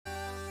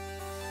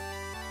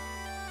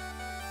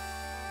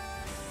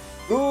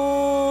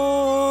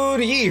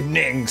Good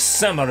evening,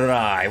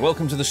 Samurai!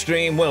 Welcome to the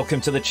stream, welcome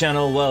to the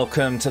channel,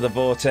 welcome to the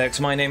Vortex.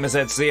 My name is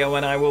Ezio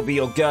and I will be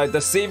your guide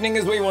this evening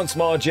as we once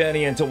more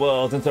journey into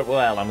world and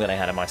well, I'm getting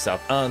ahead of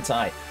myself, aren't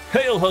I?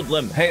 Hail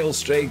Hoodlum, hail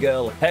Stray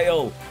Girl,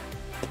 hail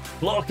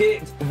Block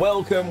It,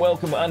 welcome,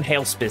 and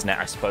hail Spiznet,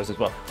 I suppose, as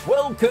well.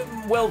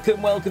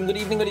 Welcome, good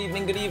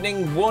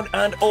evening, one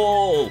and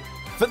all.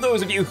 For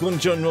those of you who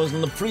joined us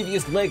on the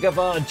previous leg of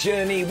our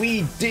journey,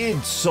 we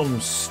did some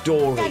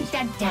story. Dun,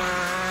 dun,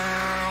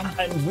 dun.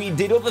 And we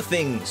did other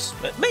things,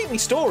 mainly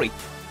story.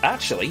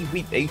 Actually,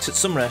 we ate at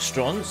some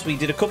restaurants, we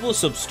did a couple of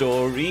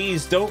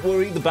sub-stories. Don't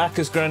worry, the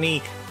Bacchus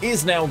Granny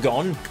is now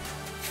gone.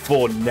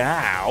 For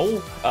now.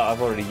 Oh,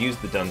 I've already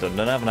used the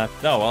dun-dun-dun, haven't I?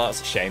 Oh, well,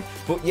 that's a shame.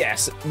 But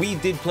yes, we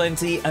did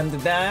plenty,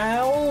 and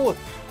now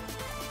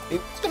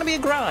it's going to be a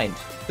grind.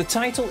 The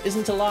title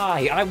isn't a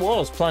lie. I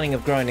was planning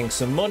of grinding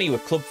some money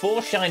with Club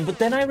 4 Shine, but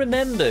then I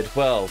remembered,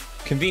 well,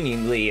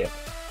 conveniently,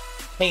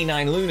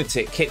 K9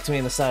 Lunatic kicked me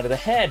in the side of the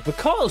head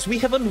because we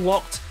have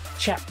unlocked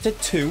Chapter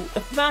 2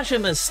 of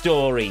Majima's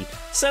story.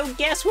 So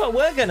guess what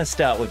we're going to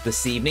start with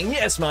this evening?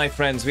 Yes, my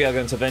friends, we are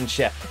going to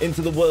venture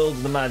into the world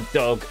of the Mad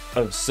Dog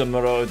of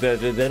Samuro.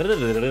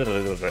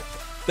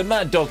 The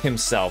Mad Dog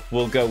himself.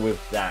 We'll go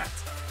with that.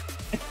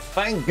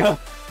 Thank God.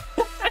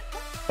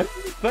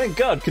 Thank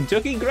God,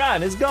 Kentucky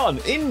Gran is gone.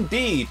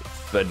 Indeed.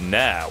 For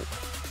now.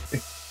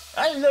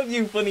 I love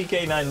you, funny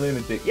K9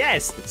 Lunatic.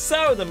 Yes,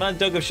 so the Mad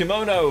Dog of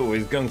Shimono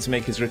is going to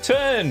make his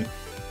return.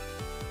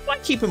 Why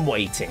keep him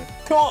waiting?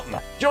 Come,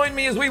 join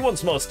me as we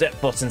once more step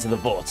foot into the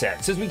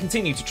Vortex as we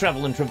continue to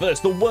travel and traverse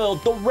the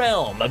world, the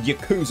realm of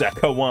Yakuza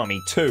Kiwami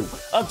 2.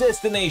 Our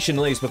destination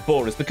lays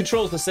before us. The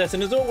controls are set,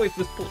 and as always,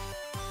 the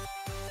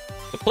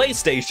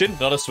PlayStation,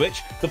 not a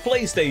Switch, the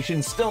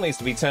PlayStation still needs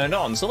to be turned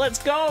on, so let's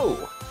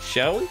go,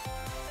 shall we?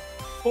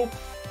 Oh.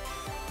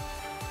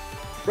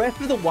 Breath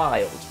of the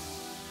Wild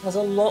has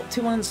a lot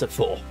to answer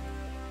for.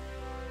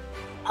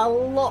 A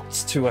lot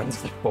to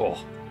answer for.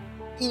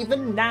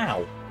 Even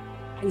now,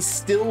 I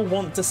still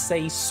want to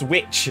say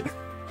Switch.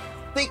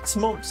 6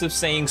 months of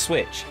saying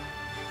Switch.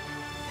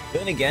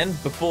 Then again,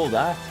 before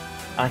that,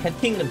 I had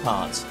Kingdom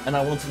Hearts, and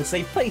I wanted to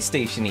say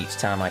PlayStation each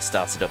time I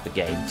started up the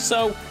game.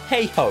 So,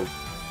 hey ho.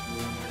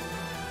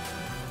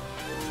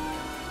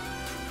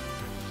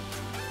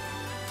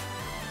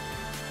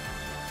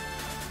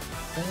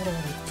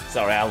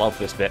 Sorry, I love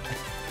this bit.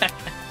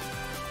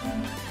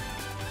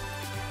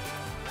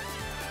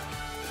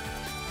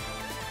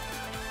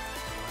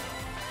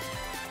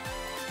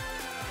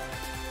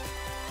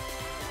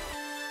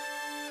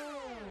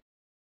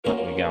 There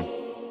we go.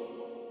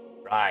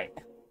 Right.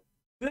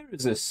 There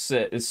is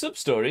a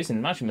sub-stories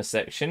in Majima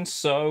section,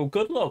 so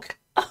good luck.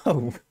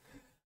 Oh,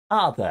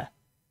 are there?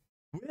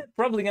 We're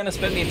probably going to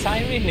spend the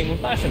entire evening with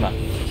Majima.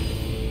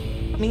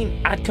 I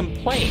mean, I'd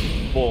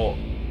complain, but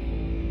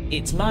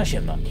it's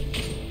Majima.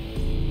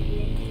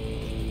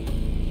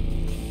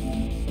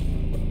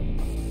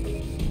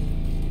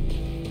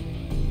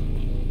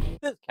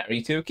 There's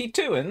karaoke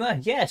too, isn't there?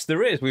 Yes,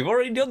 there is. We've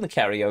already done the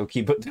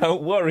karaoke, but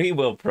don't worry,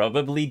 we'll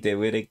probably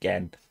do it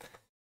again.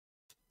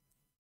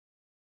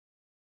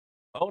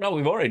 Oh no,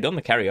 we've already done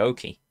the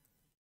karaoke.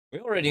 We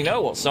already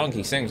know what song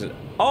he sings.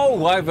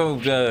 Oh, I've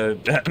that's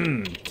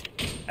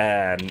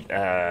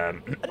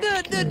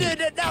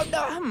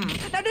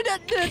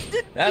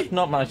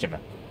not Majima.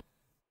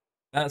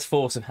 That's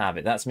force of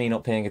habit. That's me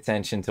not paying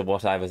attention to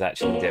what I was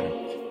actually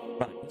doing.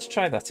 Right, let's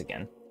try that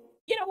again.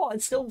 You know what?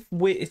 It's still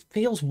weird. It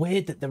feels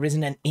weird that there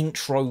isn't an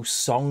intro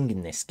song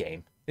in this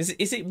game. Is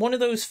it one of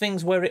those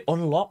things where it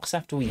unlocks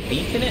after we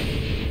beacon it?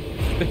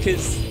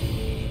 Because,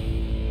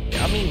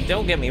 I mean,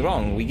 don't get me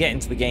wrong, we get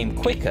into the game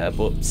quicker,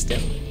 but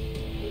still.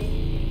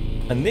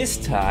 And this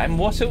time,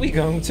 what are we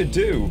going to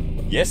do?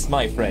 Yes,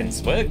 my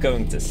friends, we're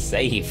going to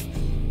save.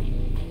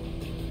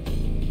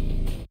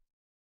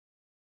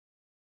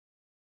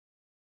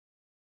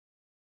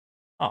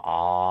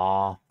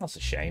 Ah, that's a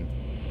shame.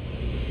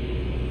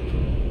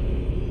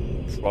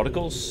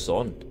 Prodigal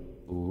Son.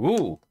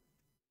 Ooh.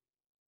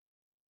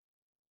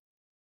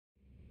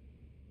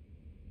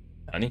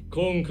 Nani?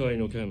 今回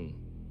の件、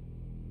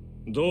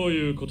どう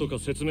いうことか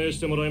説明し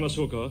てもらいまし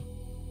ょうか、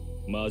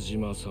真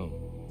島さん。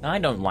I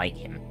don't like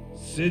him.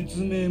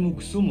 説明も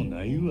クソも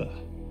ないわ。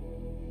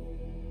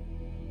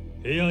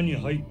部屋に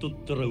入っとっ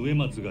たら植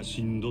松が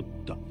死んどっ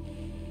た。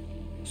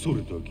そ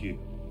れだけ。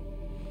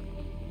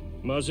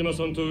真島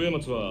さんと植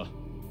松は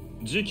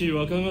次期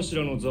若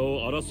頭の座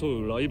を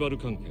争うライバル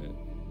関係。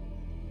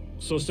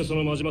そしてそ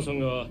の真島さん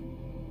が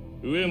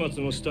植松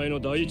の死体の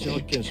第一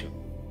発見者。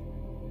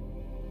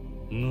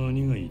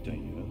何が言いたい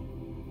んや。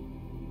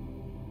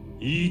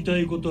言いた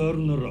いことある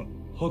ならは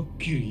っ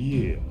きり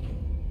言えや。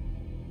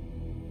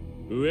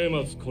植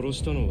松殺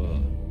したのは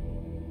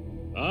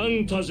あ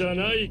んたじゃ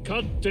ない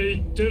かって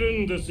言ってる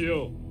んです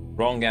よ。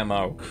Wrong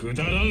ammo. く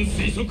だらん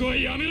推測は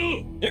やめ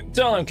ろ。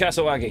Tell him,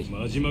 Kasawagi.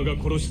 真島が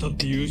殺したっ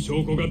ていう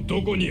証拠がど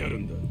こにある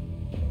んだ。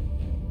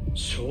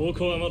証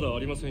拠はまだあ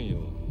りませんよ。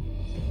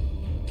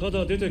た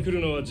だ出てく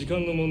るのは時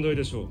間の問題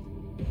でしょ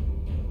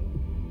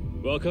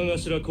う。若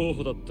頭候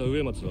補だった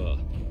植松は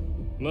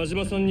真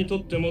島さんにと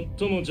って最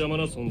も邪魔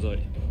な存在。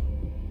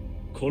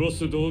殺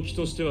す動機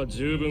としては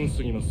十分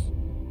すぎます。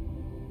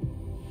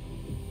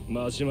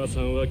真島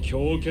さんは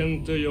狂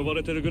犬って呼ば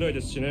れてるぐらい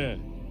ですしね。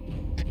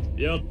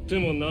やって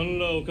も何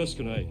らおかし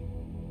くない。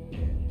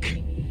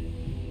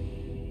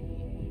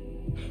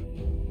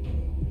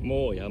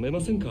もうやめ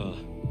ませんか。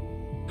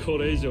こ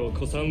れ以上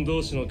子さん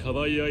同士のか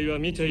ばい合いは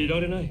見ていら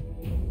れない。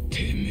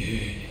てめ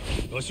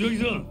え、柏木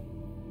さん、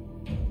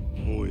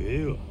もう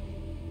ええわ。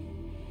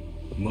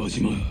真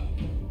島、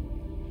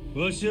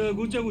わしは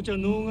ごちゃごちゃ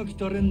能書き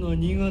垂れんのは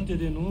苦手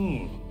で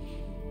の。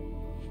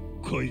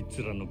こい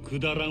つらのく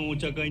だらんお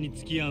茶会に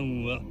付き合う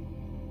んは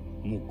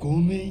もうご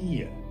めん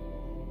や。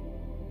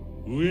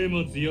植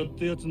松やっ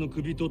たやつの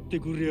首取って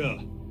くりゃ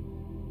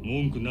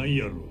文句ない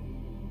やろ。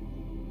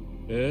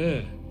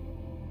え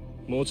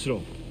え、もちろ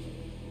ん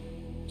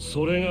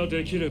それが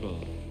できれば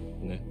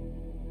ね。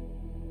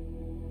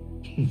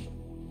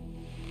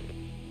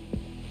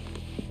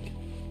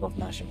Love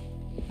Mashima.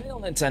 Real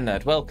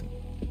Nintendo, welcome.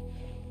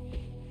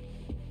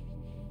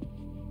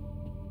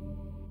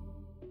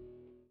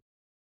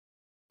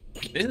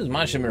 This is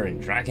Mashima in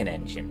Dragon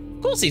Engine.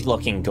 Of course he's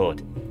looking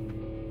good.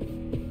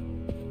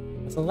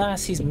 But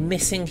alas, he's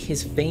missing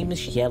his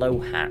famous yellow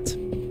hat.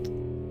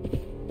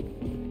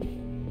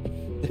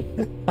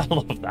 I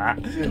love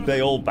that.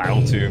 They all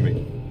bow to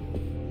me.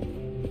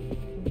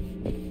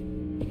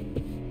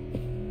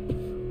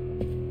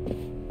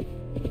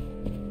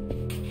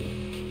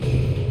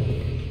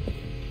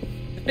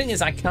 The thing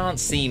is, I can't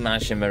see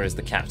Mashima as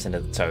the captain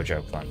of the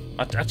Tojo clan.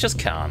 I just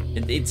can't.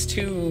 It's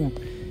too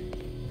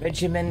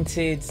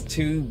regimented,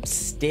 too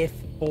stiff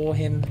for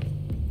him.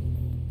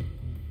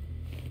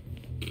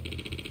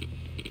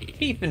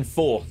 Chief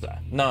Enforcer.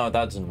 No,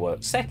 that doesn't work.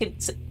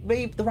 Second,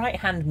 maybe the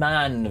right-hand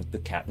man of the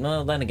captain.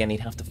 No, then again,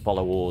 he'd have to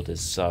follow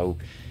orders, so...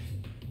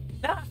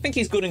 I think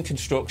he's good in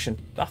construction.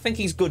 I think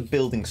he's good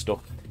building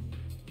stuff.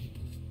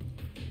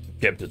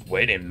 Kept us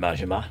waiting,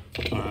 Majima.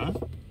 Huh?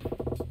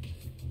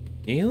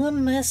 You a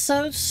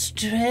Meso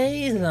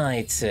straight,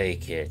 I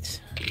take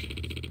it.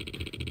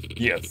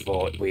 You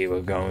thought we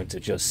were going to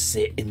just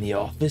sit in the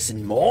office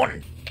and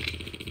mourn?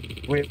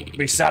 We'll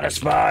be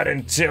satisfied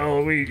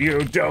until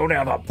you don't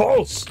have a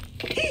pulse.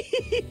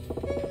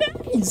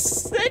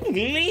 Nice! At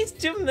least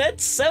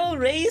Metso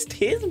raised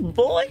his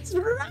voice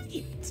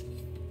right.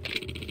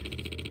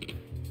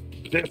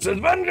 This is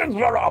vengeance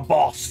for our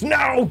boss.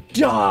 Now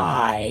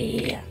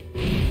die!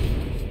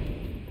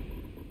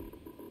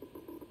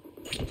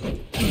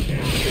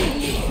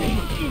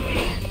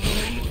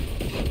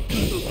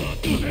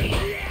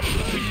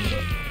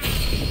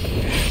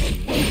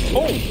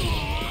 Oh!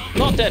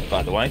 Not dead,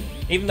 by the way.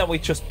 Even though we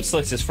just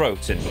slit his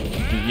throat and,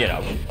 you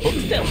know, but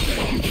still.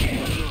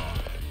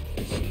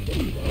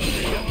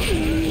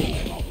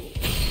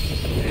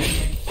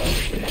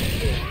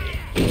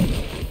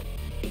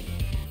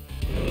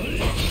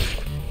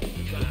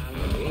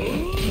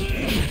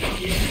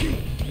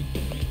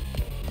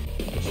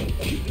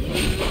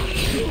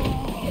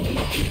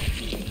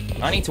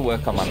 I need to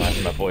work on my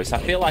Majima voice. I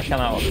feel like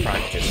I'm out of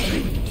practice.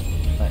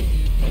 Right.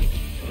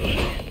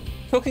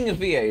 Talking of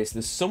VAs,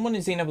 there's someone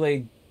in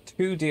Xenoblade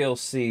 2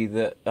 DLC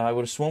that I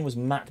would have sworn was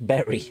Matt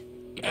Berry.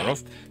 Fair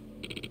enough.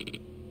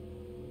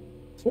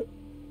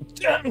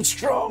 Damn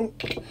strong!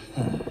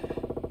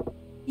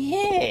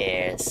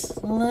 Yes,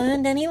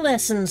 learned any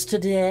lessons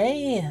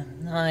today?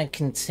 I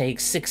can take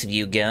 6 of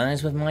you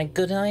guys with my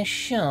good eye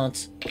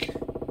shot.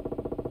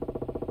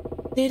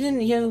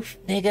 Didn't you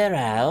figure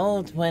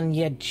out when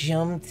you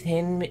jumped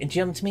me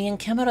in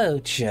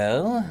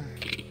Camarocho?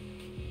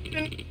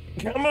 In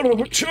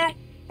Camarocho?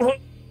 What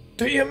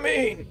do you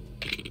mean?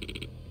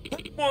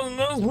 That wasn't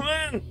us,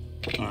 man.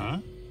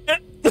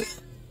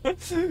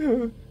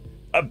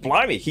 Huh?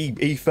 Blimey,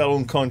 he fell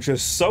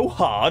unconscious so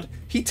hard,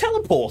 he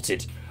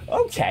teleported.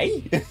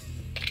 Okay.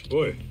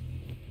 Oi.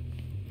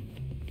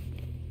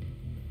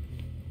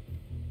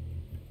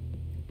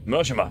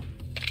 Majima.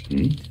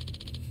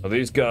 Are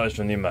these guys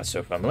from the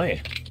Uematsu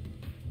family?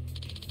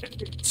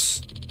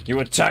 You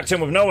attacked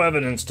him with no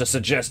evidence to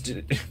suggest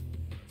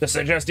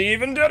he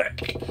even did it.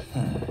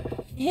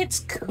 It's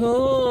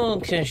cool,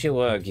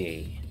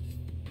 Kashiwagi.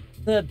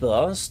 The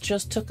boss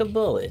just took a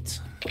bullet.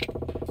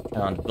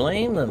 Can't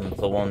blame them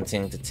for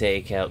wanting to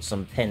take out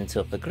some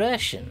pent-up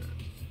aggression.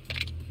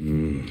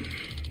 Then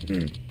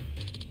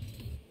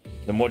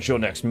what's your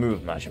next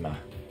move, Majima?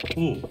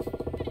 Ooh.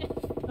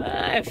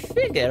 I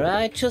figure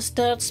I'd just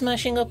start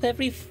smashing up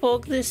every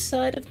fog this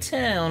side of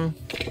town.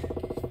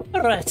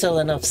 Rattle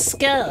enough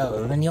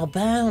skull, and you're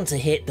bound to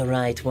hit the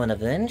right one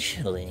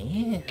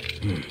eventually.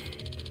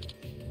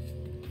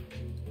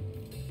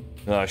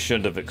 I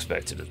shouldn't have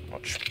expected as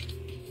much.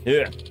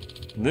 Here,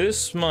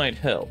 this might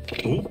help.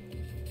 Ooh.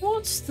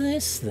 What's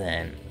this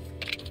then?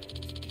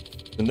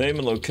 The name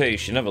and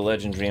location of a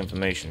legendary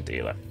information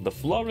dealer, the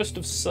Florist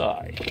of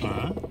Sai.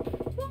 Huh?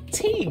 What's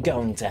he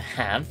going to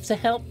have to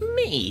help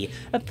me?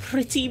 A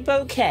pretty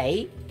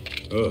bouquet?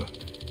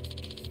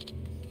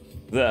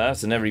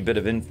 That and every bit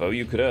of info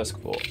you could ask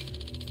for.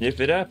 If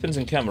it happens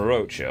in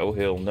Camarocho,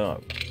 he'll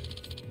know.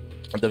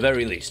 At the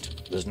very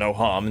least, there's no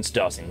harm in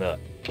starting there.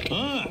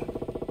 Ah,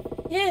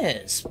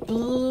 Yes,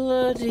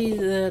 bloody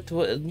that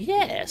way.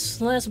 Yes,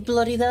 let's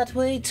bloody that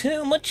way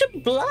too. Much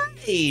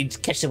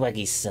obliged,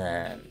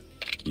 Kashiwagi-san.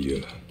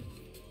 yeah.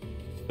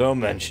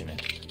 Don't mention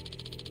it.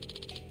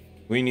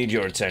 We need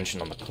your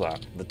attention on the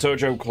clan. The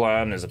Tojo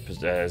clan is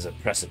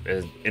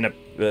in a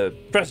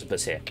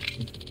precipice here.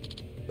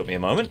 Took me a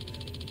moment.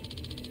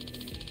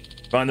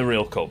 Find the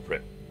real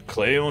culprit.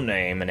 Clear your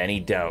name and any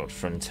doubt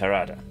from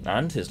Terada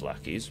and his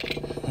lackeys.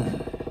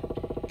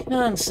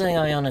 Can't say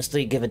I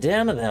honestly give a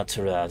damn about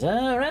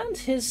Terada and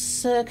his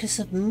circus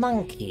of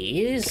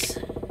monkeys.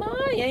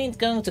 I ain't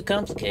going to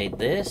complicate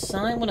this.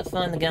 I want to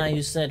find the guy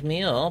who set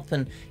me up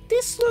and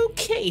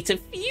dislocate a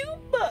few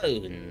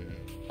bones.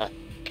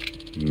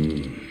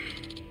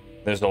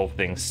 This whole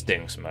thing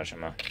stinks,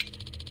 Majima.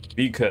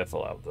 Be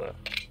careful out there.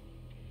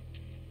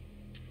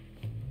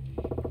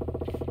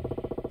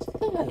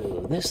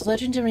 So, this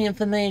legendary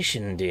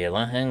information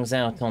dealer hangs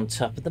out on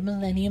top of the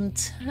Millennium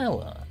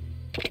Tower.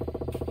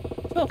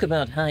 Talk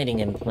about hiding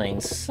in plain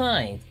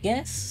sight.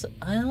 Guess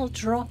I'll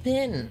drop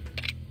in.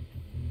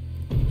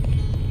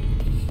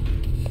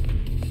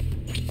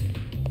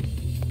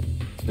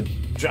 The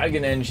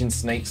Dragon Engine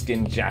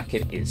snakeskin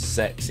jacket is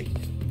sexy.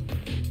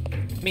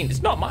 I mean,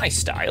 it's not my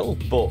style,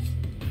 but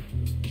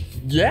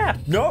yeah,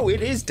 no,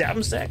 it is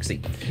damn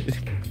sexy.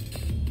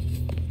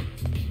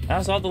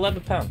 As are the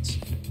leather pants.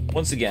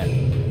 Once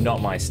again,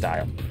 not my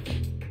style.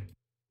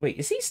 Wait,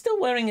 is he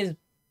still wearing his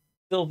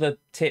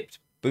silver-tipped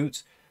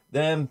boots?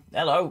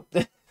 Hello.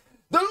 The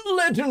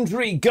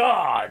legendary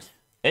guard,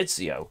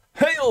 Ezio.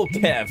 Hail,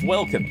 Kev,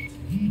 welcome.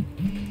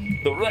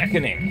 The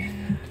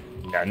Reckoning.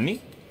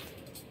 Nani?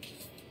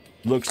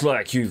 Looks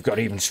like you've got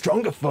even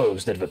stronger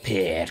foes that have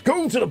appeared.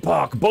 Go to the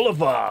Park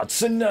Boulevard,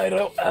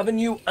 Seniro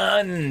Avenue,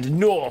 and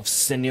North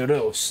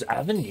Seniros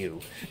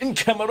Avenue in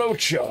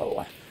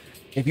Camarocho.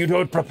 If you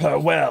don't prepare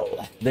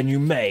well, then you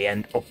may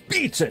end up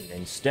beaten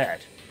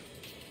instead.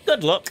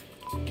 Good luck.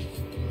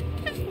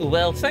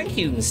 Well, thank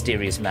you,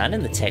 mysterious man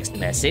in the text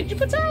message,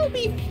 but I'll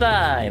be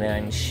fine,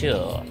 I'm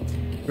sure.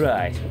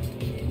 Right.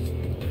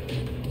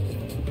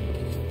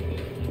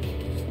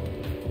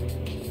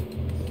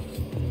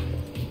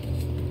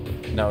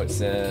 No, it's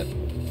no,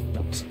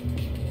 it's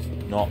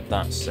not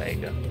that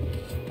Sega.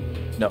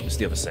 No, it's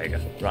the other Sega.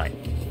 Right.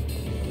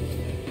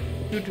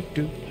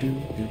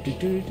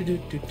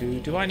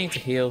 Do I need to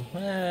heal?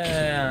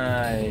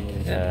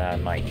 I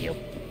might heal.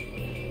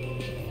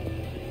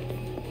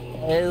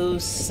 Oh,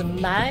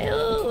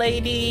 smile,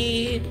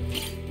 lady.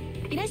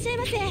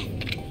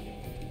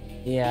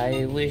 Yeah,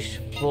 I wish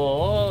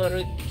for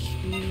a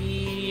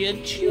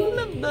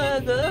tuna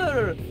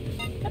burger.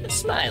 And a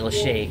smile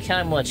shake.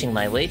 I'm watching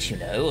my weight, you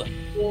know.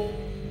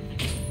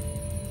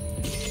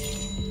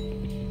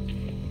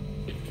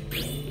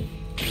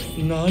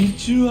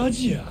 Nanchu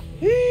Asia.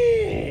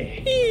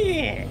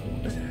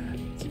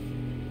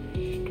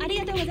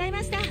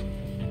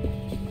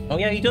 Oh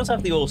yeah, he does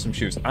have the awesome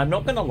shoes. I'm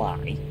not gonna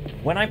lie.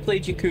 When I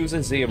played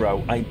Yakuza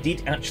 0, I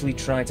did actually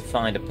try to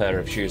find a pair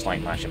of shoes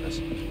like Mashima's,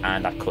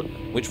 and I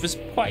couldn't, which was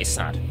quite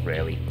sad,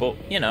 really. But,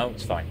 you know,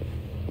 it's fine.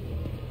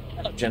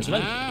 Hello,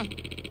 gentlemen.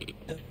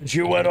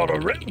 You went on a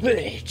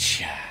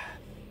rampage.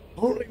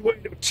 Only way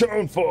to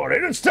atone for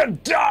it is to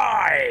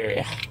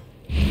die!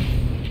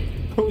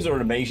 Those are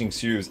amazing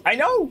shoes. I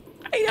know!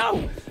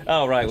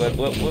 Oh, right, well,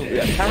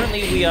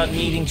 apparently we are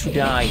needing to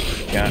die.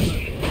 Yeah,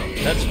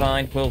 that's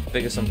fine, we'll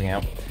figure something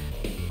out.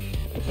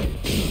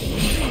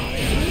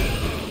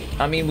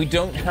 I mean, we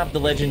don't have the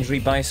legendary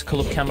bicycle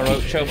of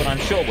Camarocho, but I'm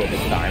sure we'll be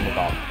fine with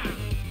our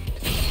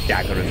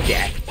dagger of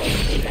death.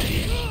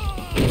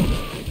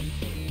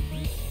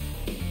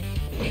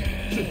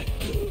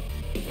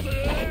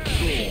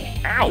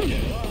 Ow!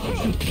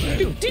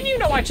 Dude, didn't you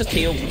know I just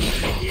healed?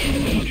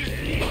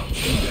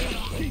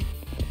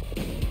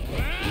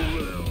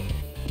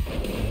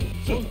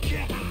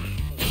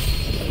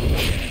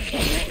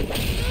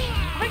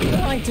 Why did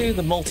I do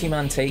the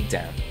multi-man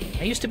takedown?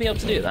 I used to be able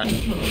to do that.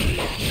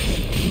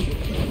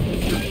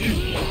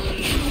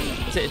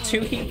 Is it a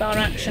 2 heat bar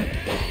action?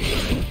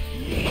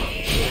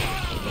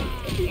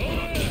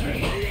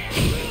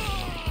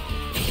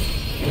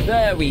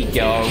 There we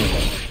go.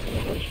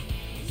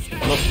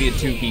 Must be a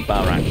 2 heat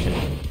bar action.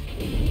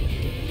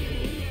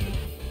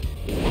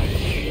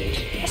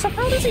 So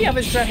how does he have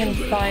his Dragon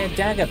Fire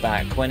dagger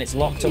back when it's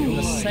locked up in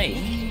the safe?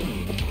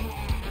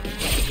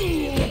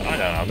 I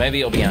don't know, maybe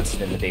it'll be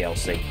answered in the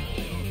DLC.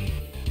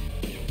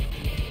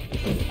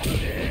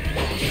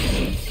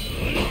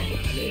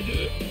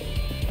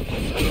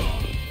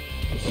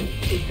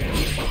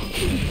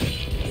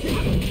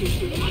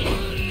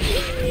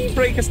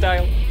 Breaker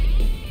style.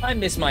 I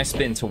miss my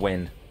spin to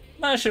win.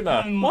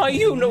 Mashima, why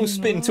you no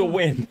spin to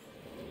win?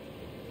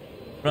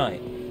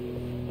 Right.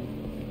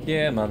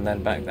 Yeah, man,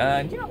 then back.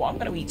 You know what? I'm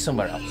gonna eat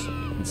somewhere else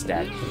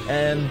instead.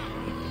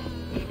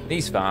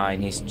 He's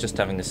fine. He's just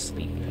having a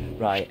sleep.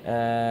 Right.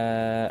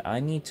 I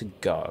need to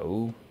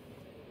go.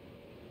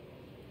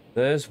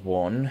 There's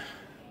 1.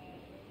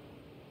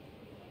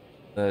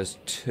 There's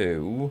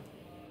 2.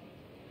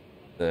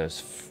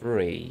 There's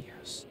 3.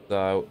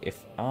 So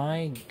if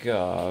I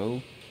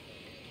go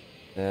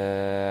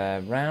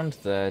round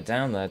there,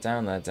 down there,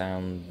 down there,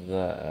 down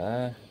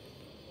there,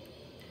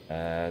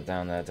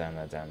 down there, down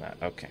there, down there.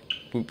 Okay.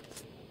 Boop.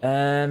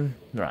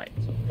 Right.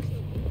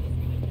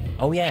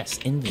 Oh yes,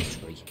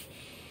 inventory.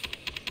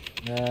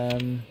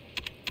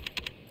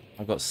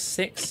 I've got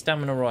 6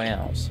 stamina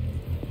royales.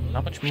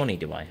 How much money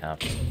do I have?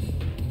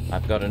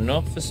 I've got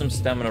enough for some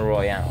stamina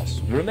royales.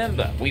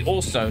 Remember, we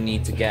also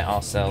need to get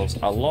ourselves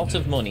a lot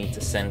of money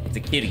to send to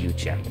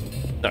Kiryu-chan.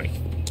 Sorry.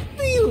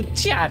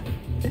 Kiryu-chan!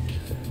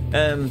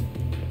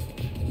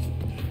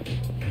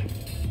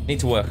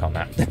 Need to work on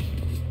that.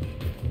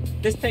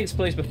 This takes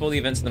place before the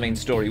events of the main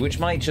story, which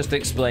might just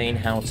explain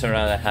how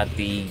Terada had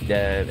the,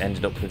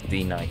 ended up with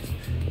the knife.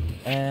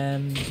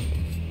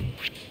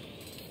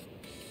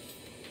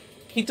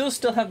 He does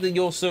still have the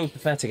 "You're so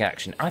pathetic"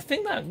 action. I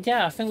think that,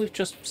 yeah, I think we've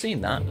just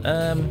seen that.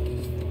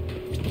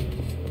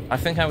 I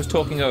think I was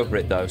talking over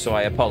it though, so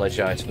I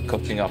apologise for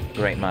cutting off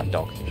Great Mad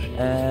Dog.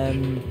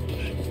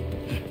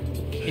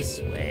 This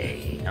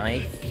way,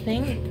 I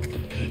think.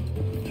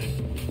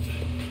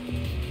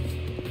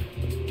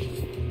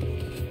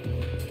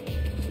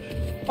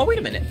 Oh wait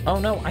a minute! Oh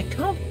no, I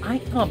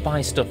can't buy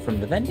stuff from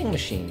the vending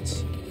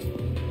machines.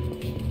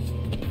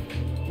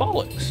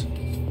 Bollocks!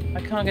 I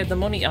can't get the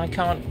money, I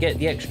can't get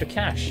the extra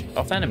cash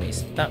off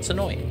enemies. That's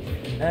annoying.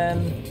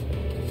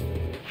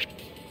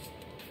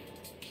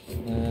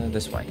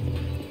 This way.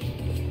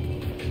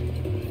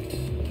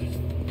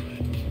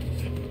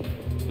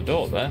 The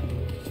door there.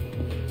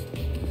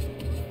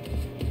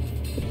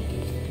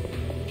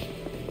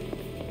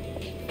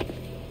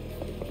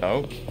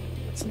 Oh,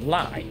 it's a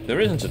lie. There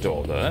isn't a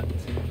door there.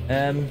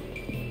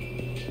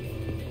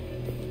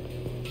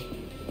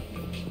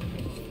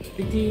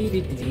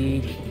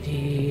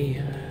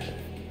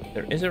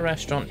 There is a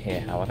restaurant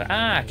here, however.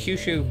 Ah,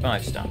 Kyushu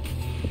 5-star.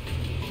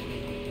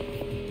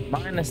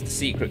 Minus the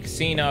secret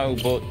casino,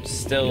 but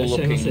still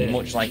looking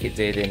much like it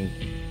did in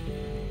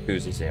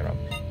Yakuza 0.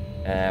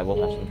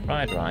 We'll have some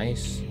fried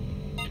rice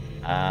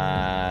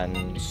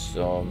and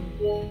some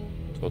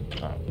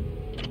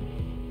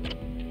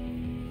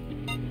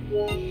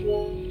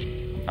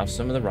have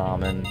some of the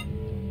ramen.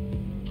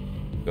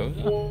 Goes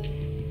up.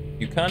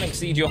 You can't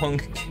exceed your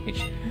hunger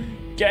gauge.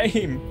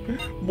 Game!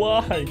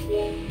 Why?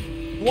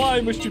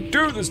 Why must you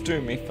do this to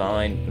me?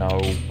 Fine,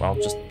 no, I'll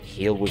just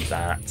heal with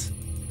that.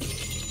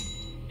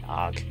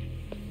 Dog.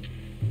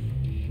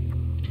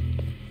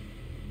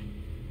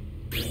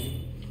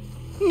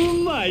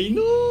 My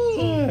no!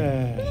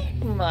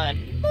 My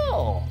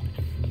no!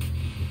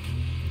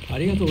 あ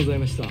りがとうござい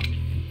ました。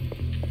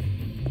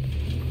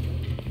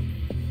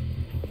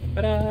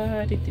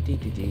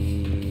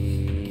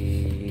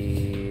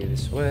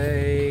This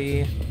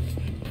way.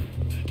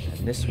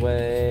 And this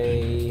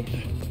way.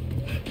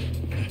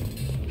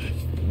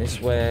 And this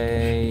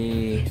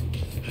way.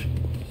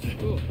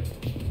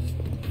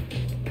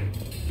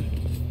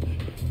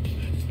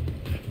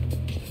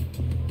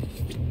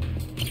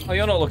 Oh,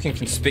 you're not looking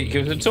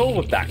conspicuous at all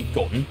with that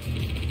gun.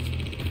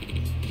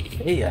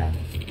 Hey,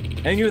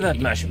 and you're that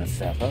measurement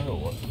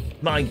fellow.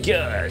 My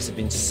girls have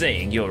been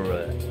saying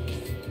you're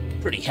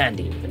pretty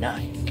handy with a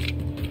knife.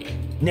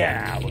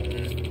 Now,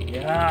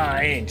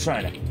 I ain't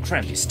trying to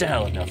cramp your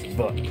style or nothing,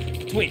 but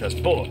between us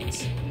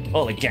boys,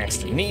 all a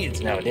gangster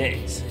needs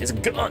nowadays is a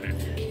gun.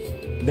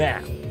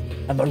 Now,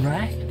 am I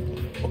right?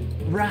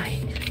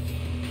 Right.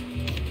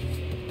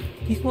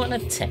 You want a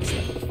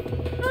Tesla?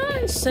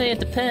 I'd say it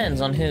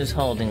depends on who's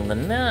holding the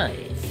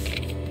knife.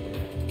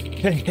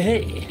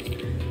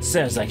 Hey,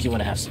 sounds like you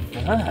want to have some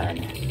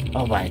fun.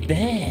 All right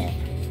then,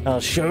 I'll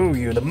show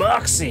you the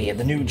moxie of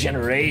the new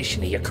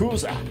generation of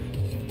Yakuza.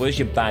 Where's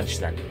your badge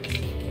then?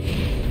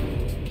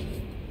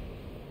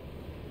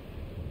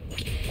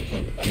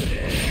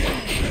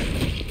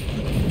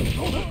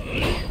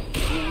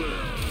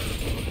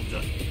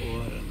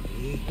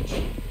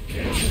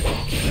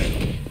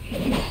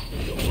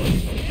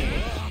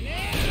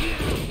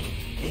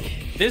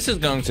 This is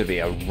going to be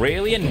a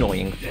really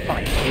annoying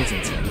fight, isn't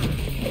it?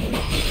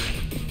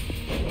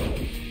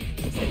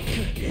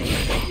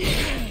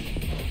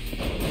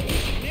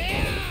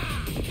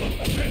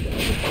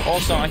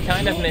 Also, I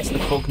kind of missed the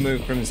bug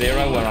move from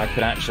Zero where I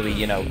could actually,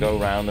 you know, go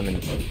around them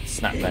and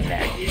snap their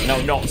neck.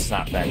 No, not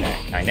snap their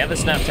neck. I never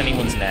snapped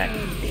anyone's neck.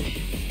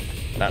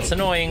 That's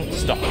annoying.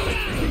 Stop it.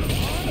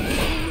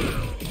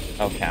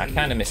 Okay, I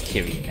kind of miss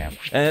Kiryu now.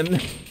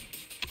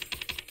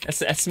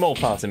 A small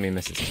part of me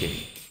misses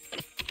Kiryu.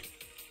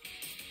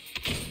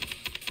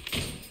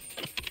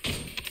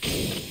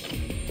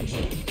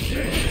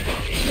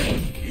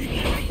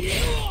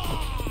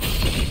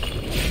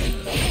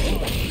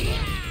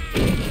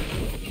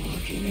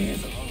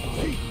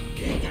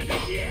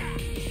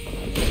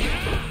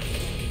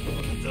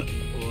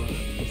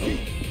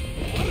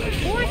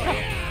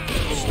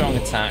 Strong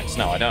attacks.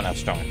 No, I don't have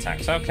strong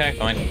attacks. Okay,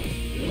 fine.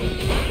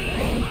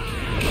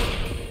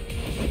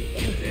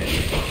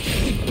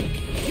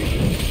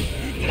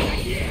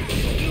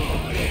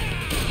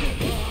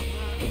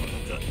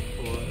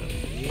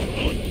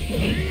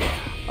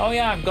 Oh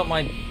yeah, I've got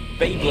my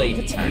Beyblade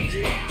attack.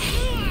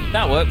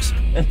 That works.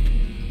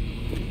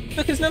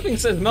 Because nothing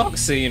says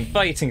moxie in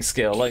fighting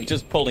skill like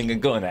just pulling a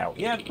gun out.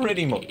 Yeah,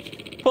 pretty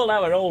much. Pull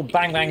out an old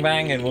bang bang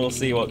bang and we'll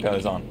see what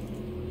goes on.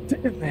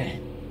 Damn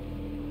man.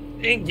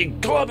 Ain't you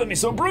clubbing me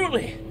so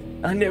brutally?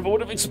 I never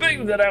would have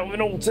expected that out of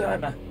an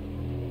old-timer.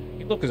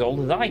 You look as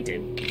old as I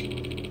do.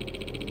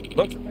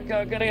 Looks like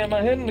I gotta get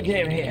my head in the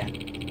game here.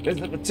 This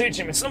is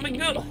teaching me something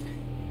good.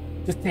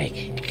 Just take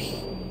it.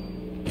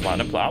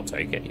 I'll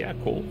take it. Yeah,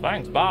 cool.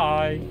 Thanks.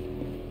 Bye.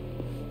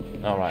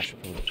 Alright, I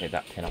should probably take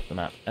that pin off the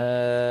map.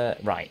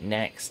 Right,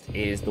 next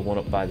is the one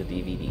up by the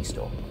DVD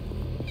store.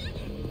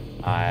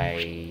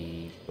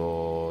 I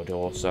would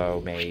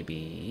also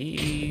maybe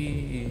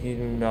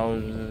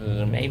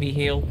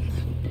heal.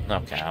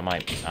 Okay, I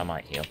might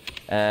heal.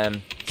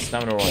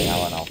 Stamina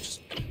Royale, and I'll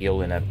just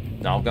heal in a.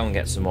 I'll go and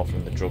get some more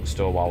from the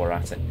drugstore while we're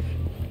at it.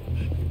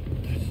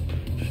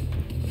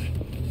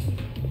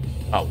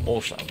 Oh,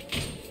 also,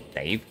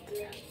 Dave.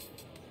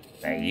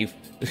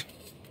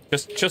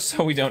 just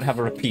so we don't have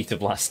a repeat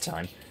of last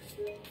time.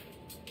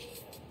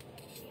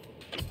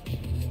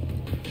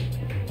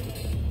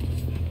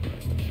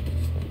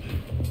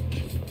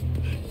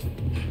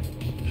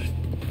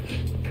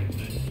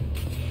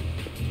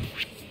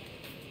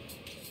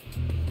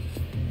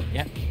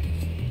 Yeah.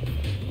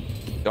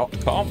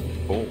 .com.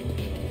 Cool.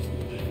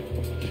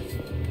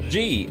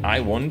 Gee, I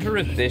wonder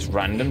if this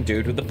random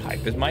dude with the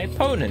pipe is my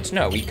opponent.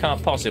 No, he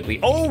can't possibly.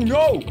 Oh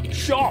no!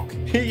 Shock!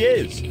 He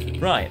is!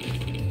 Right.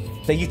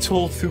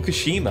 Fatal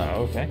Fukushima,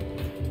 okay.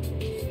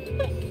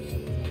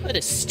 What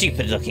a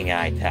stupid looking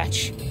eye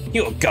patch.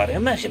 You're gotta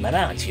measurement,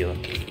 aren't you?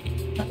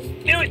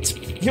 Knew it!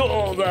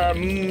 You're the...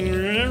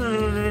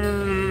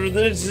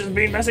 This has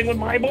been messing with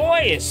my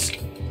boys!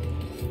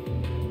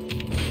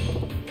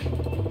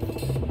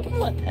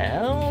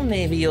 Well,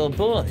 maybe your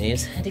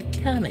boys had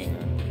it coming.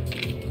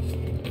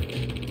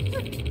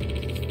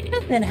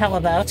 And then how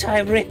about I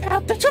rip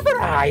out the other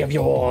eye of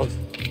yours?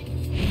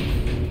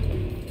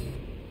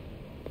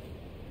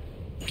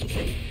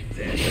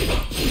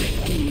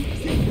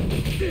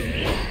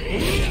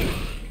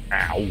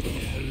 Ow.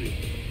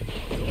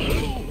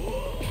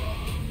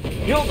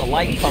 You're the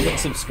like, comment,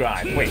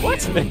 subscribe. Wait,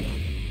 what?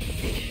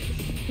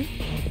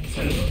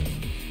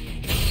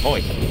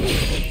 Oi.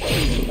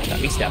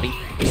 Stabby, stabby.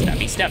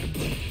 Stabby, stabby.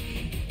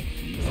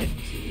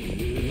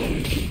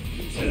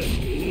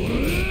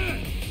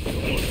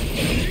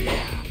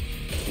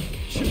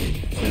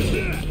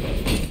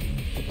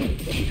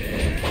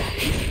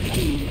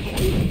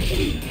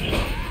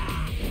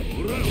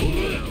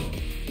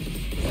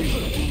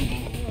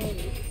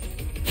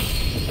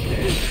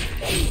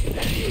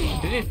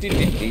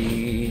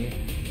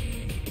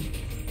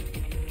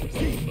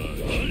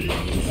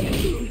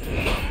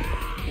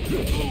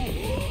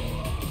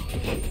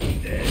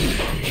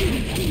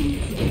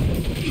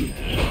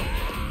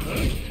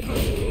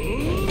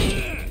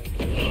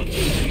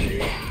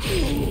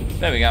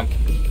 There we go.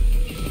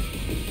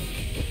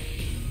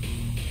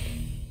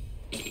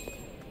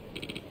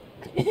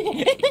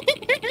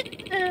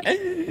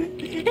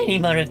 Any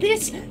more of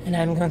this, and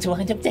I'm going to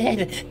wind up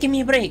dead. Give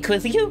me a break,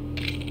 will you?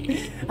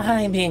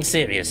 I'm being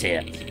serious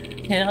here.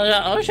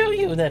 I'll show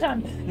you that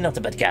I'm not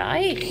a bad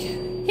guy.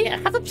 Here,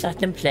 have a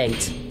platinum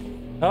plate.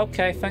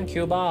 Okay, thank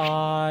you,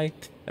 bye.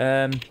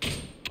 Hold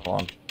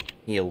on.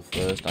 Heal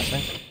first, I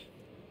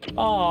think.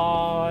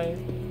 Bye.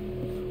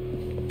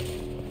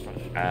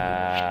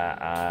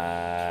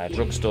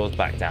 Drugstore's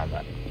back down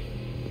there.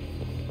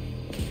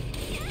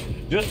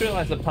 Just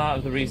realised that part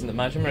of the reason that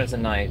Majima is a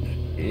knight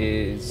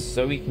is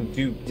so he can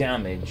do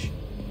damage,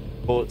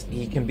 but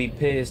he can be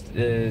pierced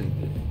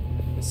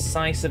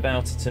precise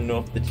about it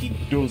enough that he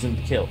doesn't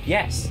kill.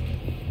 Yes!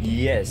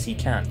 Yes, he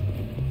can.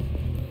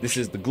 This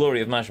is the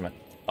glory of Majima.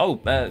 Oh,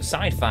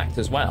 side fact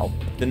as well,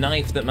 the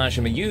knife that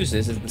Majima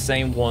uses is the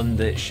same one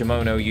that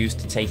Shimono used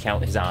to take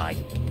out his eye.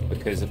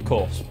 Because of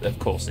course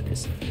it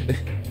is.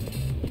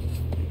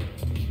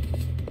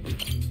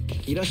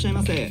 You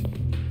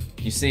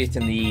see it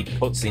in the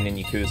cutscene in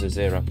Yakuza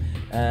 0.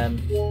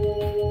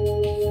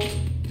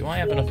 Do I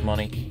have enough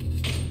money?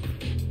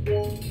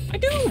 I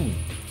do!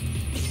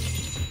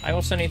 I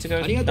also need to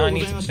go. I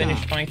need to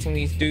finish fighting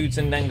these dudes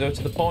and then go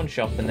to the pawn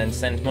shop and then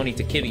send money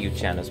to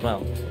Kiryu-chan as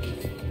well.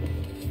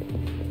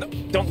 No,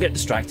 don't get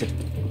distracted.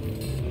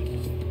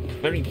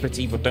 Very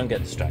pretty, but don't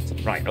get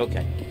distracted. Right,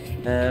 okay.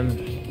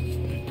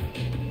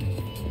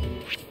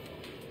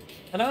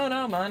 I don't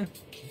know, man.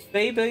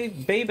 I'll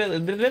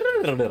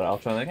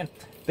try that again.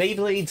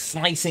 Beyblade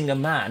slicing a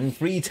man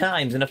 3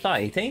 times in a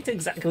fight ain't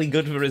exactly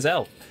good for his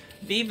health.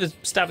 Diva's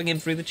stabbing him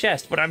through the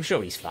chest, but I'm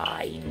sure he's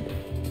fine.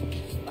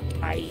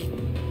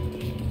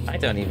 I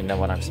don't even know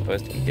what I'm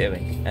supposed to be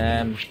doing.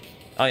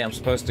 Oh yeah, I'm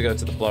supposed to go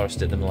to the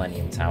florist at the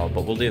Millennium Tower,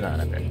 but we'll do that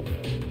in a bit.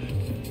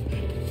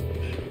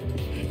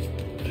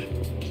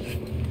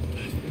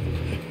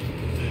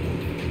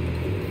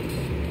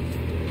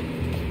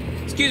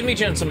 Excuse me,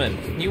 gentlemen.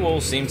 You all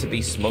seem to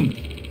be smug.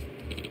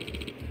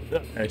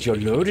 Heard you're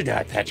loaded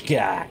out, that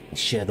guy.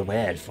 Share the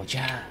word for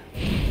ya.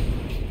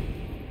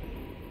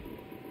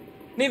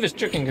 Neither's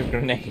chucking a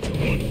grenade.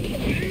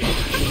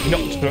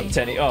 Not chucked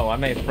any. Oh, I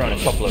may have thrown a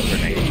couple of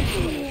grenades.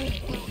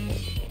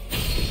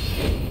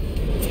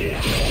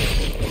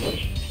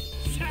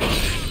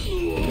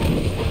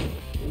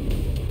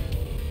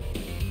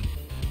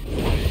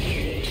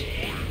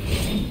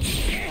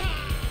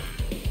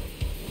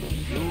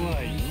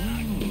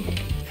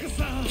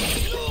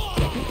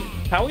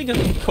 How he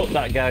doesn't cut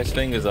that guy's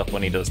fingers off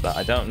when he does that,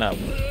 I don't know.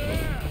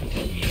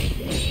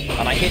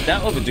 And I hit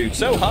that other dude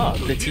so hard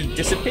that he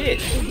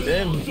disappeared.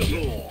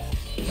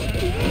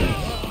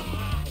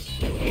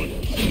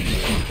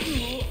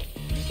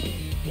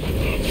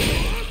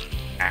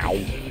 Ow.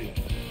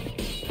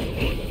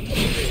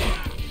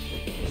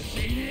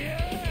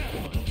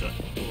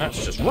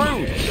 That's just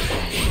rude.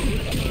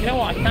 You know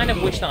what? I kind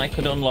of wish that I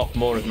could unlock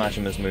more of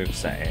Majima's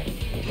moveset here.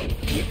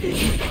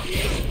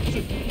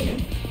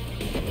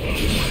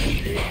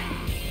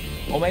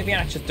 Or maybe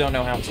I just don't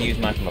know how to use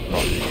Majima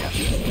properly yet.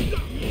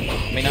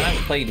 I mean, I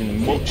haven't played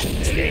in much of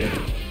this game.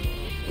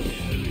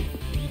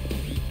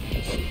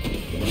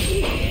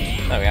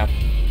 There we go.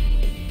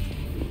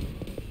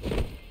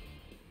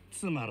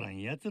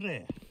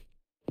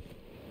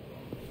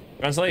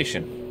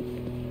 Translation.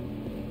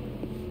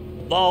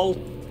 LOL.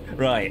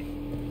 Right.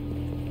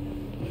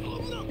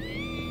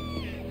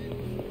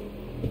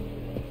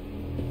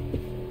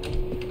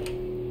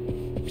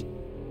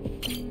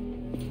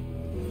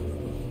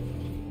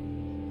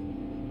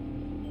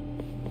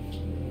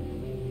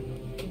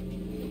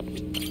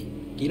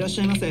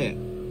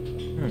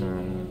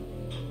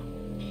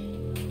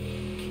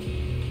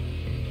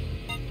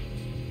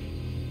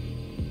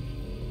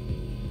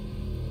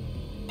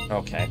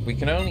 Okay, we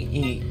can only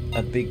eat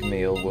a big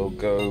meal. We'll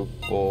go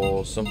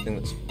for something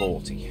that's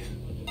 40.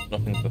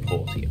 Nothing for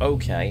 40.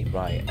 Okay,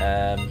 right.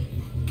 That.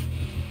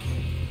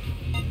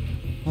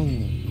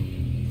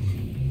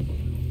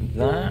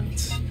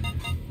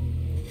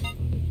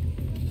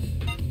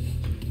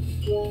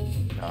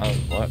 Oh,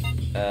 what?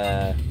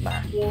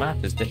 Map.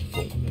 Map is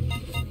difficult.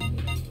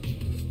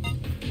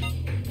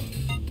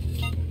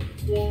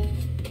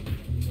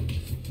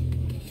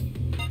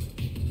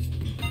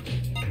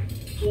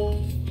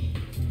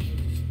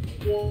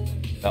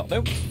 That'll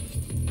do.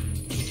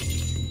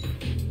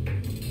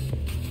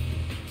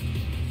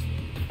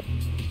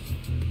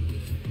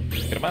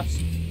 Get a mouse.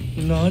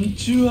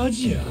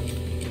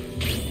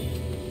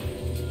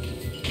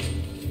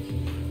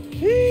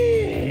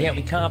 Yeah,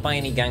 we can't buy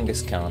any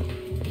Genghis Khan.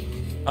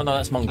 Oh no,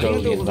 that's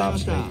Mongolian rather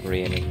than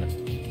Korean, isn't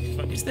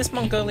it? Is this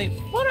Mongolian?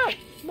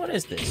 What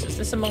is this? Is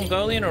this a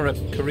Mongolian or a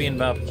Korean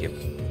barbecue?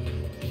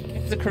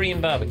 It's a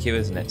Korean barbecue,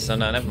 isn't it? So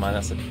no, never mind.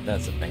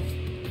 That's a thing.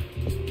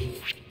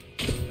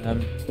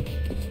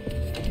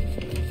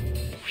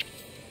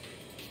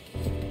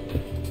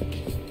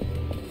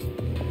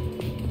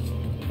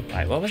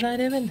 Right, what was I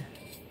doing?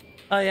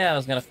 Oh yeah, I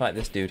was gonna fight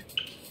this dude.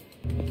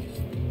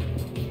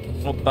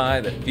 Up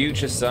by the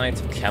future site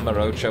of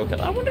Kamurocho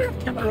Hill. I wonder if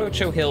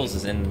Kamurocho Hills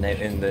is in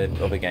the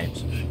other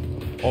games.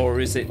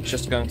 Or is it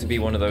just going to be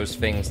one of those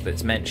things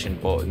that's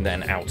mentioned but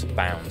then out of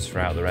bounds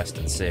throughout the rest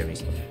of the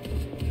series?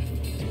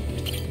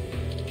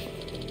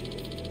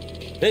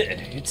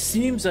 It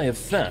seems I have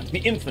found the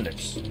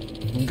infamous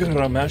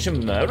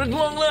Majima at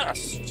long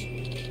last.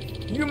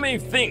 You may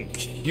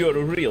think you're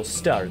a real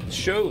star of the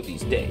show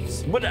these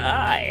days, but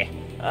I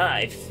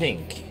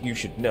think you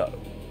should know.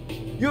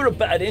 You're a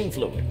bad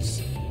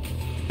influence.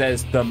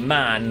 There's the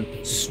man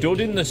stood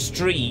in the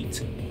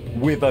street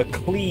with a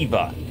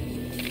cleaver.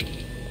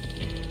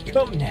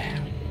 Come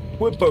now,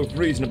 we're both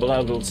reasonable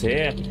adults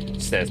here,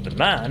 says the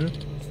man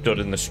stood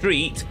in the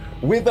street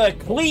with a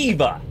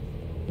cleaver.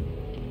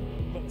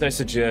 But I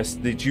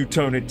suggest that you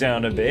tone it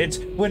down a bit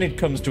when it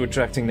comes to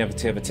attracting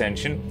negative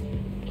attention.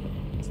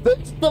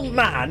 That's the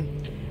man.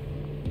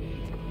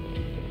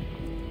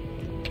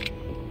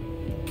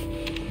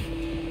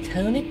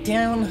 Tone it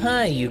down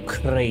high, you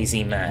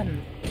crazy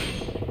man.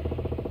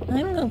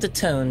 I'm going to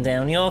tone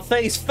down your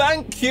face.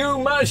 Thank you,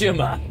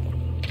 Majima.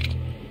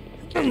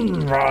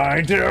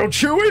 Why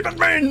don't you even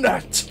mean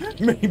that?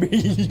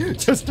 Maybe,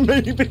 just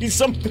maybe,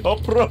 some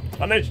corporal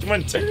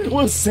punishment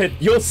will set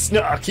your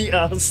snarky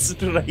ass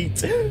straight.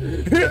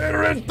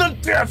 Here is the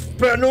death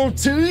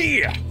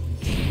penalty!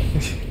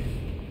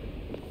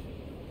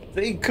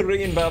 The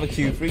Korean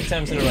barbecue 3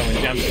 times in a row and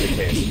Jamboree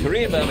appears.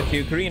 Korean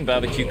barbecue, Korean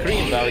barbecue,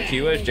 Korean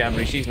barbecue. Where's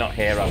Jamboree? She's not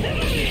here.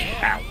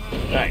 Ow.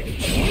 Right.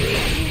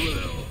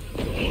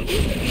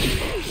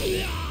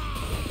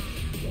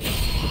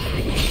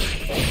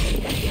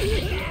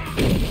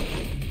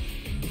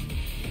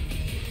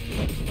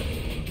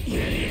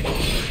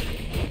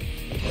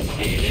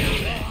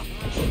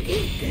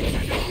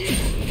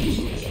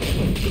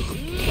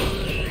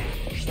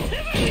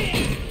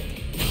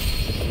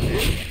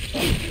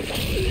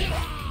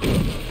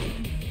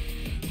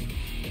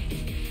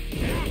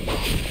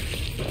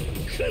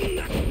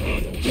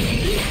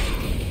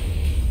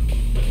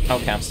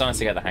 Okay, I'm starting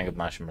to get the hang of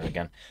Majima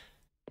again.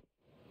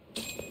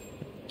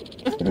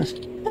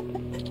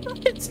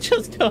 Let's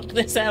just talk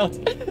this out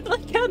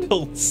like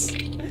adults.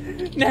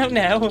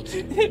 Now,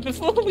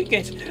 before we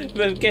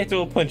get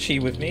all punchy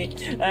with me,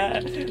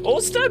 or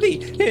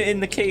stabby in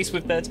the case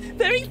with that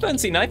very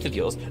fancy knife of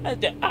yours,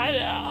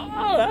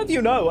 I'll have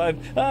you know,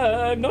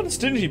 I'm not a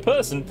stingy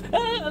person.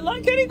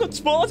 Like any good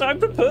sport, I'm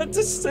prepared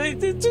to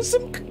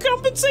some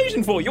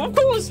compensation for you, of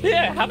course.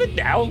 Yeah, have it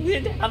now.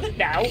 Have it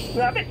now.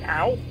 Have it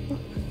now.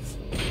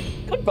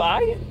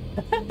 Goodbye.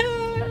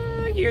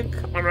 You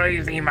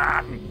crazy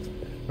man.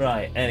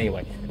 Right,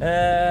 anyway.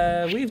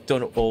 We've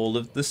done all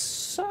of the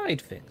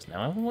side things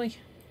now, haven't we?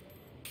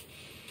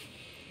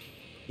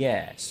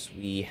 Yes,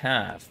 we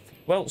have.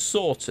 Well,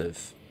 sort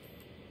of.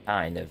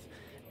 Kind of.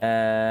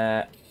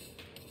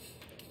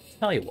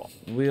 Tell you what,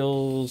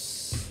 we'll...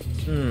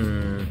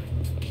 Do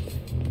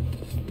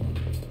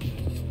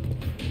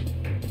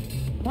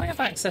I have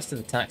access to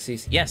the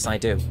taxis? Yes, I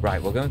do.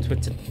 Right, we'll go into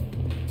it.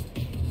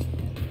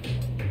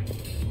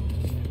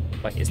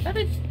 Wait, is that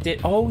a...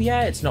 Oh,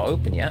 yeah, it's not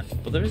open yet.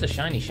 But there is a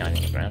shiny on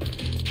the ground.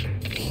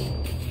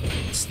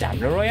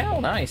 Stamina Royale,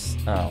 nice.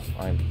 Oh,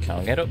 I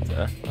can't get up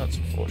there. That's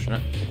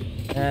unfortunate.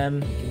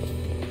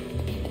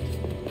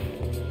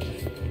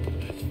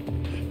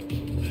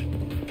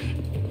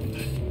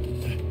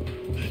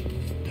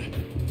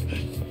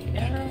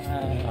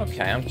 Yeah,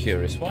 okay, I'm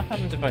curious. What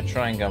happens if I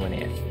try and go in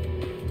here?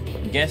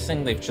 I'm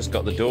guessing they've just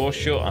got the door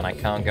shut and I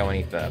can't go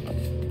any further.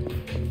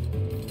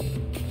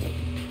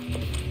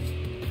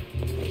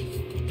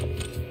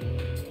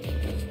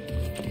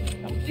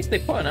 At least they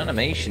put an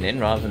animation in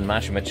rather than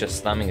Mashima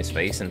just slamming his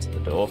face into the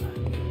door.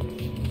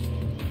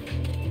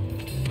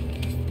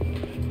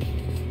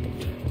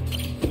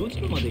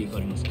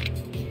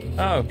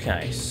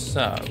 Okay,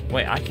 so...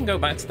 Wait, I can go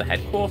back to the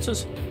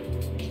headquarters?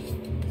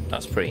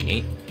 That's pretty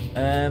neat.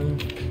 Go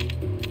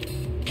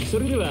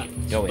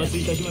in.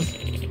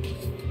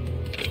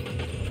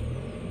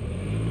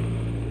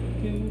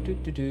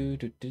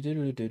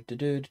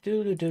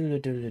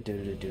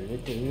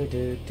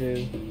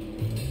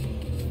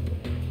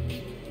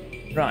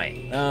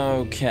 Right,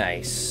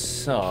 okay,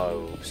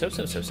 so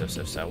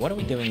what are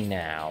we doing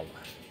now?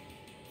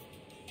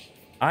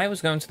 I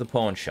was going to the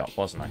pawn shop,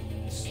 wasn't I?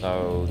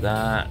 So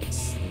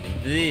that's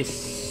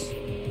this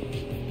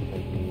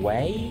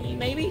way,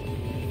 maybe?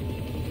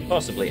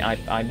 Possibly,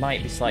 I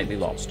might be slightly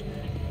lost.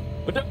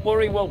 But don't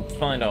worry, we'll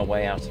find our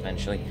way out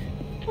eventually.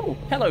 Oh,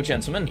 hello,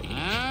 gentlemen.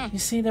 You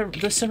see,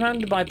 they're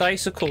surrounded by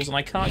bicycles, and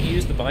I can't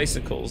use the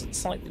bicycles. It's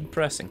slightly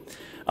depressing.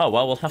 Oh,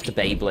 well, we'll have to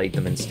Beyblade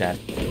them instead.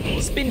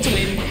 Spin to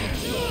win.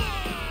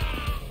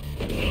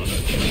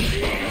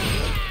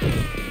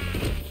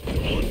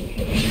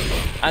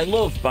 I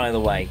love, by the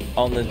way,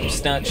 on the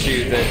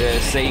statue,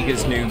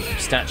 Sega's new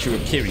statue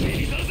of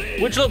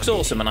Kiryu, which looks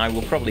awesome, and I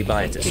will probably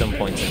buy it at some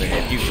point in the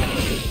near future.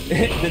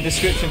 The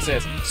description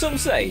says, some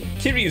say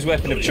Kiryu's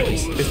weapon of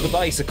choice is the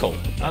bicycle,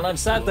 and I'm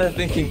sat there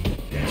thinking,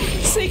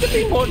 Sega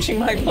been watching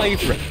my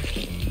playthrough.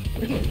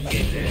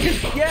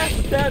 Yeah,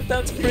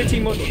 that's pretty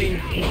much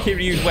been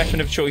Kiryu's weapon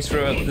of choice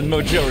for the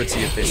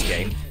majority of this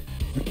game.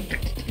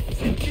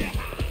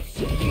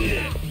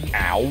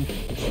 Ow.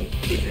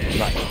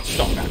 Right,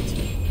 stop that.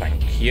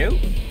 Thank you.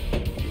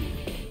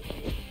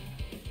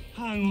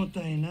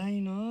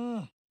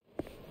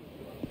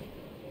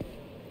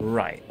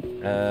 Right,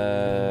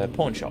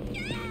 pawn shop.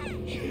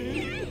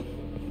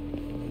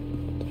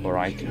 Or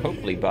I can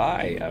hopefully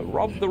buy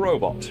Rob the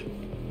Robot.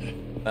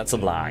 That's a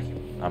lie.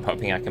 I'm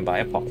hoping I can buy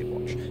a pocket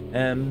watch.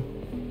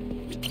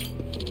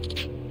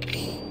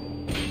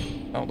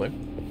 I'll do.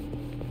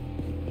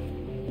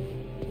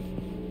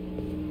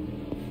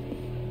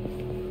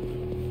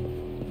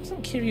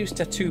 Isn't Kiryu's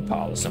tattoo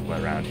parlor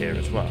somewhere around here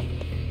as well?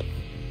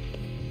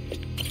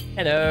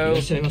 Hello.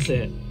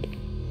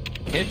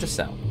 Here to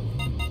sell.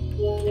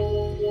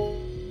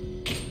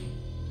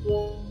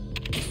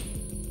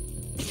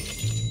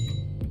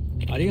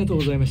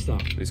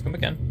 Please come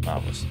again.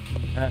 Marvelous.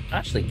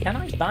 Actually, can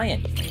I buy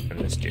anything from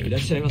this dude?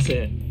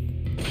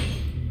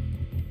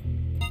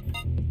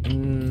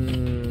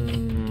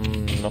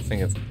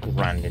 Nothing of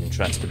grand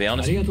interest, to be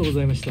honest. Arigatou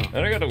gozaimashita.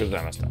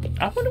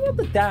 I wonder what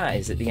the da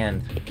is at the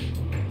end.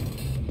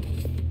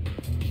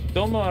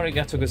 Domo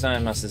arigatou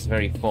gozaimasu is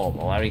very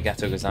formal.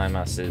 Arigatou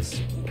gozaimasu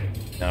is,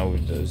 you know,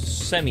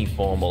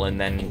 semi-formal, and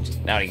then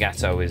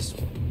arigato is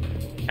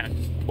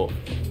casual.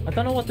 I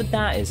don't know what the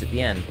da is at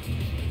the end.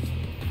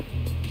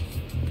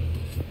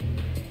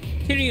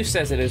 Kiryu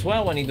says it as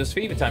well when he does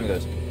Fever Time. He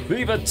goes,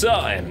 Fever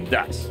Time,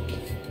 das.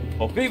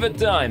 Or Fever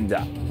Time,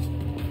 da.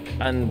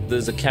 And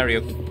there's a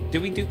karaoke.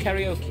 Do we do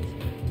karaoke?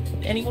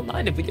 Anyone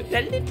mind if we do?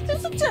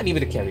 There's a tiny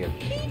bit of karaoke.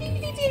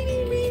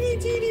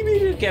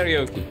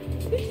 Karaoke.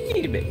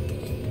 A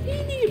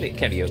bit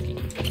karaoke.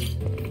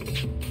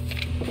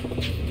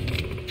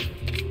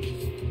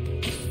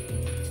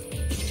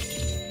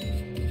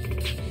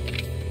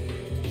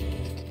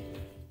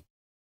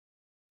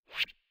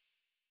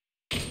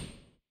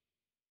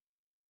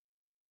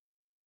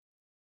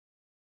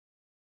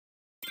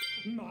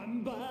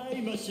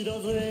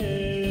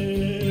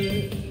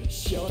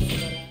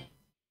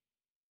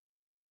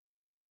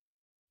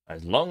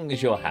 As long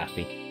as you're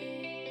happy.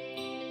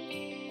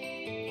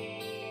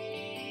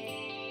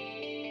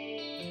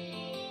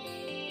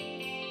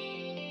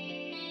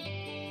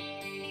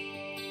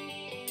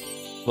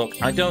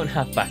 Look, I don't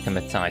have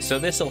Bakamatai, so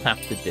this'll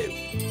have to do.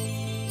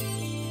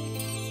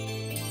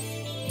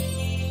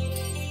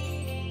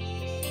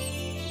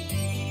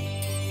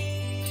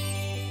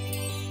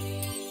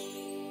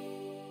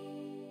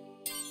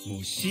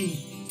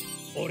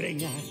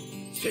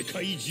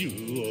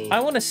 I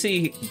want to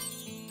see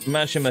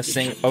Majima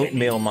sing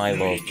Oatmeal My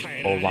Love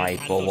or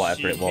Life or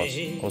whatever it was.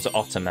 Or was it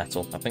Otter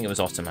Metal? I think it was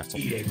Otter Metal.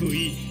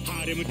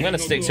 I'm going to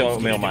stick to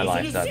Oatmeal My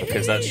Life though,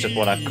 because that's just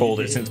what I've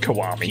called it since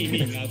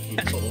Kiwami.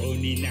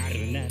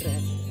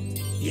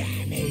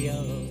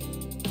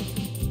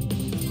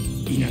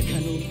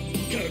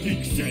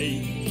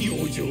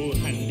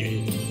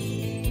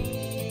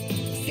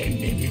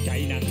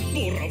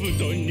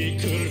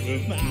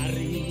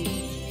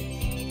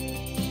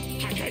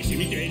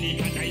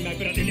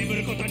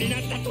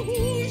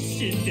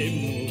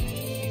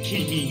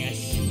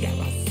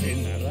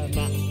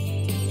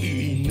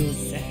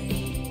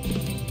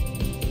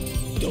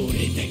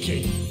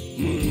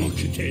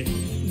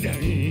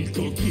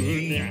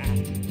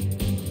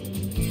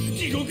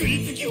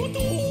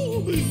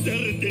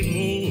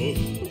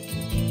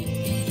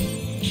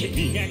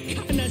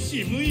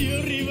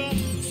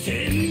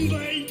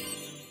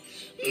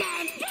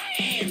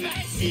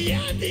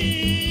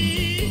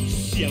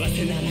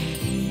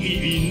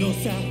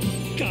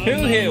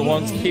 Who here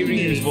wants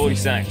Kiryu's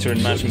voice actor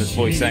and Majima's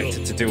voice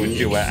actor to do a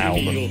duet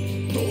album?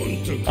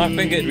 I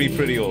think it'd be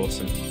pretty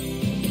awesome.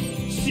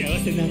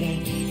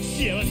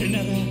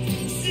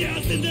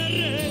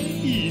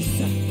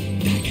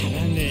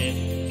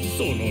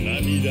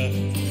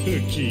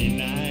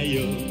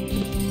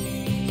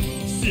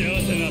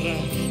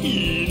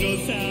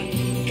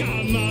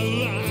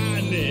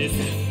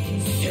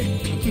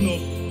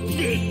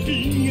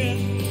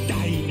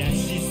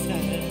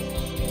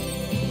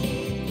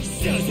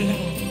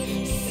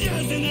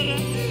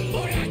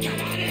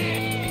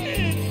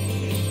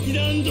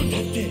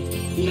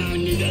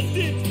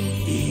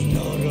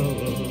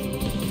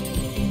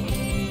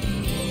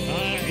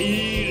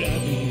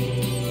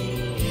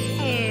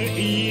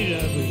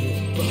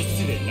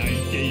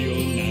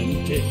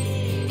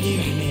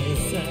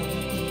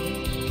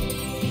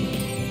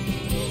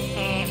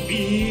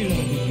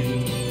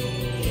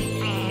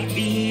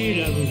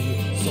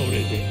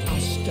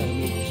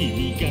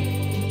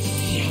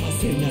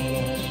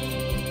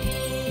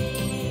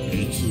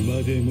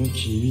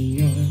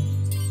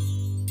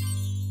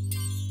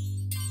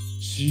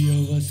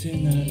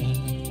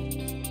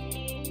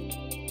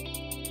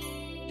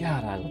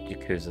 God, I love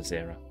Yakuza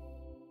 0.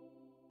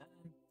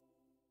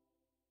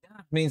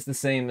 That means the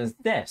same as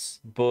this,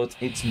 but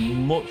it's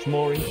much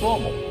more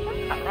informal.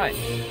 Right.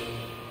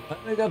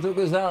 Arigatou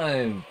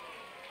gozaimasu.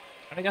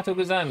 Arigatou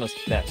gozaimasu.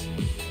 Yes.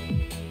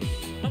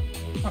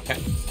 Okay.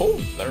 Cool.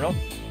 Fair enough.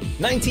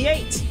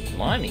 98.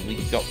 Blimey, we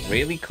got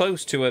really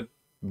close to a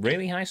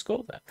really high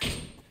score there.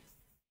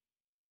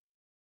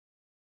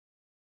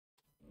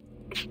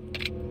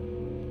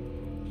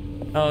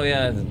 Oh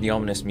yeah, the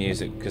ominous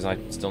music, because I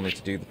still need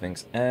to do the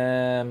things.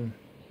 I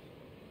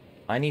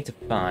need to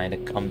find a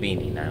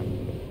konbini now.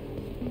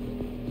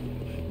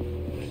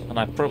 And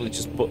I probably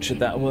just butchered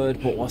that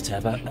word, but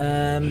whatever.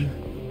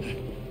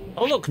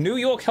 Oh look, New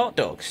York hot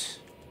dogs.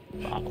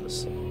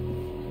 Marvelous.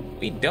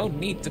 We don't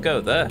need to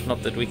go there.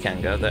 Not that we can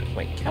go there.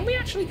 Wait, can we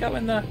actually go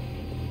in there?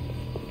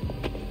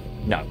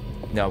 No.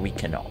 No, we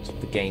cannot.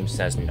 The game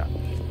says no.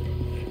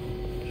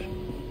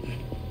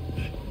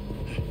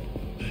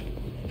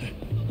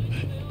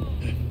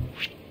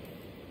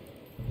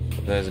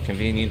 There's a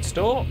convenience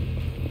store.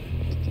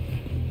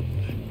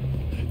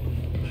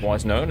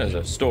 Otherwise known as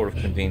a store of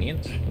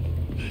convenience.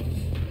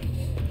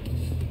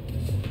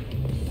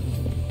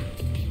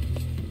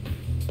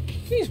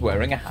 He's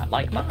wearing a hat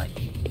like mine.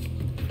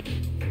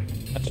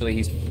 Actually,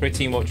 he's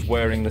pretty much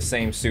wearing the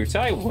same suit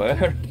I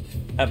wear,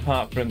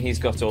 apart from he's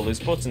got all his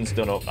buttons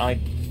done up. I'm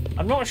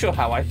not sure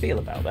how I feel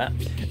about that.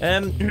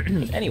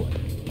 Anyway.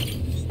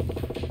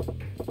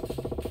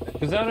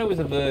 Kuzaro is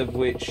a verb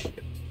which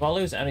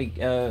follows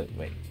Kuzaro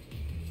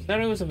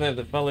is a verb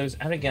that follows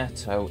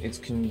arigato. It's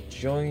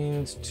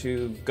conjoined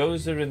to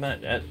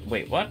gozurimasu.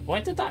 Wait, what? Why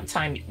did that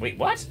time? Wait,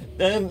 what?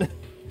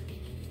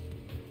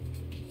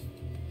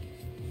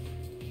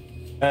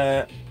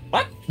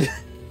 What?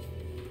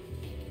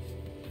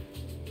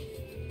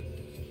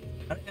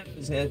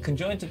 It's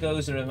conjoined to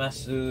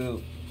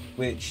gozurimasu,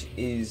 which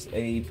is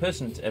a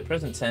present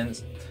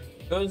tense.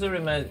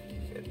 Gozurimasu.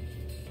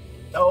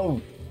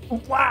 Oh,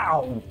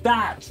 wow!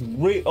 That's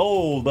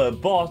oh, the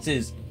bot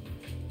is.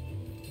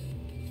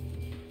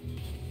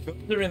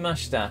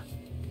 Gozurimashita.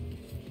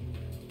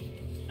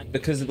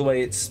 Because of the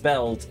way it's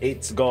spelled,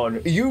 it's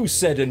gone. You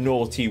said a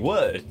naughty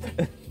word.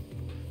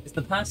 It's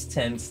the past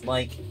tense,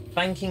 like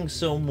thanking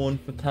someone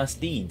for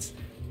past deeds.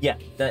 Yeah,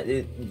 there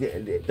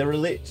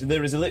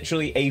is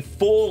literally a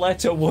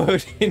 4-letter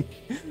word in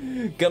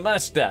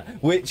Gamasta,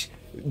 which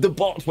the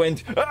bot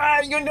went,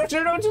 you're not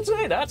allowed to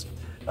say that.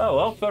 Oh,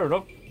 well, fair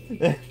enough.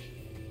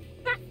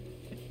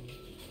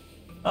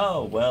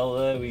 Oh, well,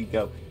 there we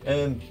go.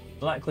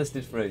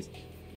 Blacklisted phrase.